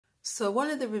So one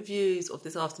of the reviews of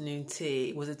this afternoon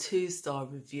tea was a 2-star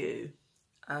review.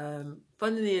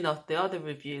 Funnily enough, the other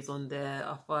reviews on there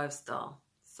are 5-star.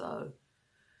 So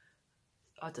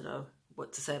I don't know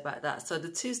what to say about that. So the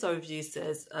 2-star review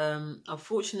says,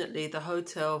 unfortunately, the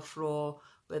hotel floor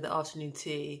where the afternoon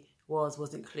tea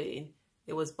wasn't clean.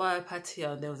 It was by a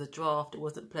patio and there was a draft. It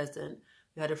wasn't pleasant.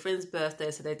 We had a friend's birthday,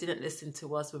 so they didn't listen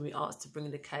to us when we asked to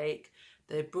bring the cake.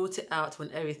 They brought it out when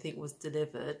everything was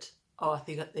delivered. Oh, I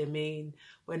think they mean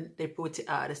when they brought it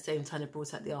out at the same time they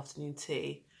brought out the afternoon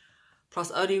tea. Plus,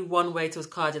 only one waiter was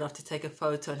kind enough to take a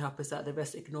photo and help us out. The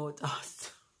rest ignored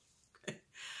us.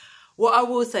 What I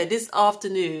will say, this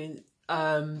afternoon,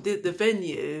 the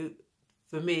venue,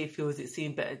 for me, feels it's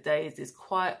seen better days. It's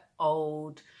quite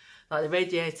old. Like the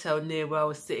radiator near where I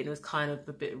was sitting was kind of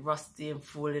a bit rusty and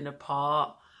falling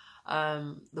apart.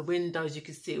 The windows, you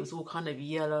could see it was all kind of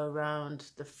yellow around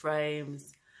the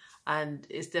frames. And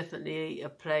it's definitely a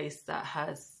place that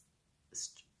has,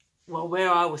 well, where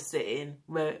I was sitting,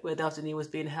 where the afternoon was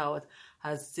being held,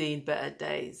 has seen better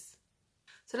days.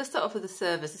 So let's start off with the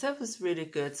service. The service was really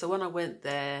good. So when I went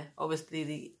there,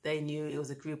 obviously they knew it was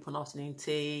a Groupon afternoon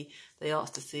tea. They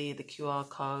asked to see the QR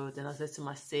code and I was to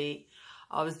my seat.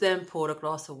 I was then poured a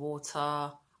glass of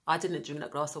water. I didn't drink that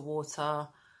glass of water.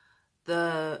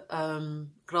 The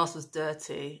glass was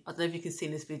dirty. I don't know if you can see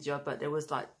in this video, but there was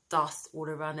like dust all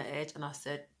around the edge. And I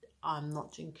said, I'm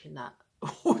not drinking that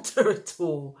water at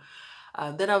all.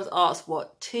 Then I was asked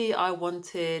what tea I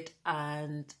wanted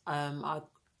and I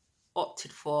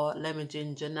opted for lemon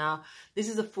ginger. Now, this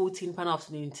is a £14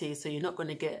 afternoon tea, so you're not going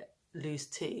to get loose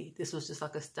tea. This was just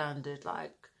like a standard,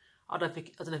 like, I don't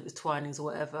know if it's Twinings or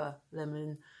whatever,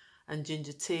 lemon and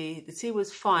ginger tea. The tea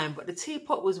was fine, but the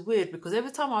teapot was weird because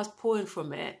every time I was pouring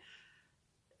from it,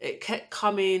 it kept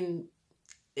coming,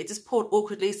 it just poured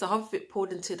awkwardly. So half of it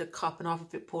poured into the cup and half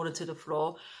of it poured into the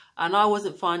floor. And I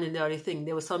wasn't finding the only thing.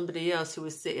 There was somebody else who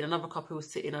was sitting, another couple who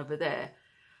was sitting over there,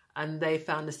 and they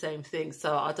found the same thing.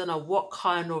 So I don't know what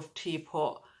kind of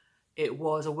teapot it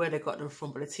was or where they got them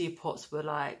from, but the teapots were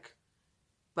like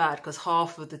bad because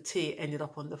half of the tea ended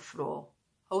up on the floor.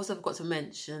 I also forgot to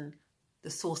mention the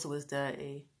saucer was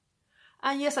dirty.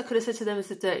 And yes, I could have said to them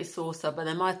it's a dirty saucer, but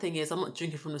then my thing is I'm not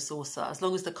drinking from the saucer. As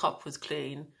long as the cup was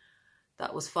clean,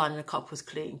 that was fine, and the cup was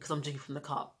clean because I'm drinking from the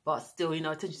cup. But still, you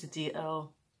know, attention to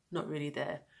detail, not really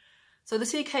there. So the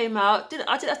tea came out.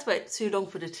 I didn't have to wait too long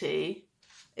for the tea.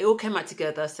 It all came out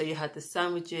together. So you had the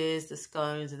sandwiches, the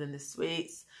scones, and then the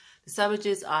sweets. The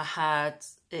sandwiches I had,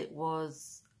 it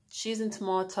was cheese and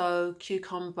tomato,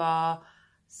 cucumber,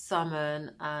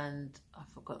 salmon, and I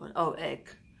forgot one. Oh, egg.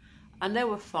 And they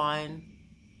were fine.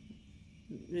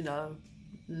 You know,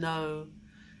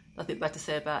 nothing bad to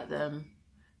say about them.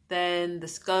 Then the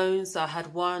scones, I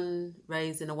had one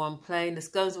raisin and one plain. The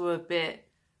scones were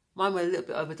mine were a little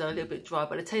bit overdone, a little bit dry,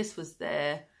 but the taste was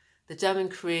there. The jam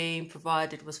and cream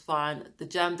provided was fine. The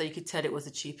jam, though, you could tell it was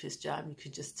the cheapest jam. You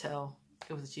could just tell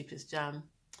it was the cheapest jam.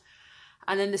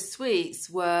 And then the sweets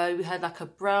were, we had like a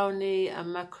brownie, a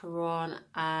macaron,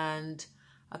 and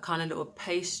a kind of little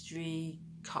pastry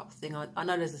cup thing. I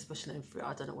know there's a special name for it.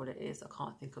 I don't know what it is. I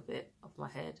can't think of it off my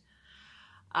head.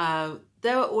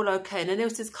 They were all okay. And then there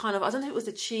was this kind of, I don't know if it was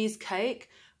a cheesecake,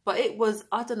 but it was,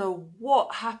 I don't know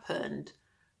what happened,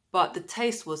 but the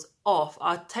taste was off.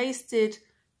 I tasted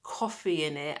coffee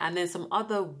in it and then some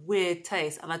other weird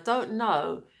taste. And I don't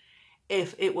know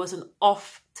if it was an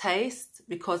off taste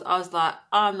because I was like,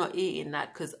 I'm not eating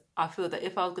that because I feel that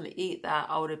if I was going to eat that,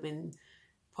 I would have been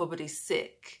probably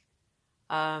sick.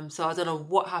 So I don't know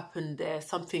what happened there.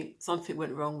 Something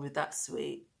went wrong with that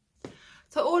sweet.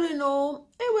 So all in all,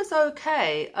 it was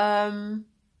okay.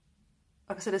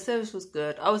 Like I said, the service was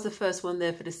good. I was the first one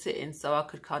there for the sit-in, so I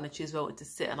could kind of choose where I wanted to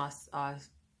sit, and I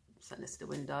sat next to the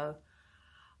window.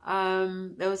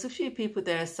 There was a few people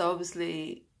there, so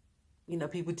obviously, you know,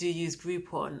 people do use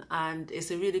Groupon, and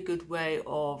it's a really good way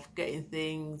of getting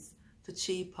things for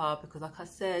cheaper because, like I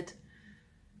said,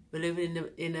 we're living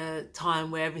in a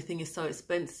time where everything is so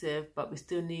expensive, but we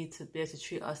still need to be able to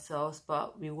treat ourselves,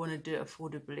 but we want to do it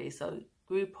affordably. So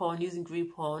Groupon, using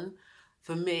Groupon,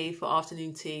 for me, for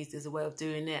afternoon teas, is a way of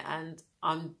doing it. And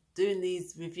I'm doing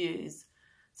these reviews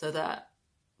so that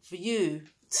for you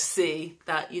to see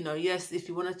that, you know, yes, if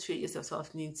you want to treat yourself to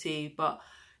afternoon tea, but,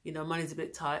 you know, money's a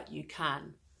bit tight, you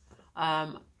can.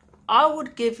 I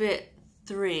would give it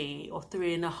 3 or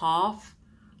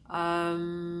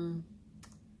 3.5.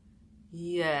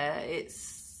 Yeah,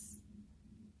 it's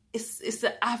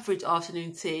the average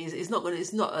afternoon tea. It's not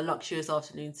a luxurious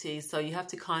afternoon tea, so you have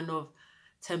to kind of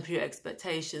temper your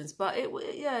expectations. But it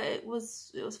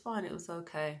was fine. It was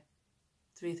okay.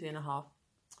 3.5.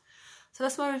 So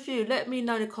that's my review. Let me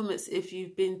know in the comments if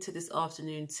you've been to this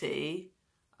afternoon tea.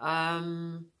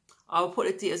 I'll put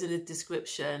the details in the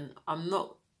description. I'm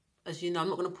not, as you know,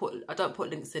 I don't put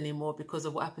links anymore because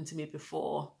of what happened to me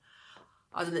before.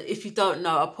 I don't know, if you don't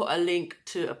know, I put a link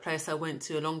to a place I went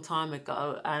to a long time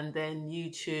ago, and then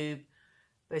YouTube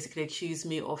basically accused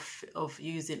me of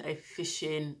using a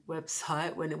phishing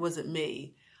website when it wasn't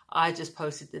me. I just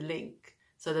posted the link.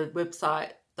 So the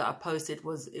website that I posted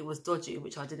was dodgy,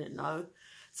 which I didn't know.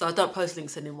 So I don't post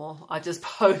links anymore. I just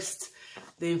post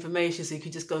the information so you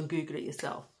can just go and Google it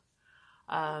yourself.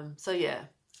 So yeah,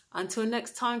 until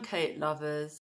next time, Kate lovers.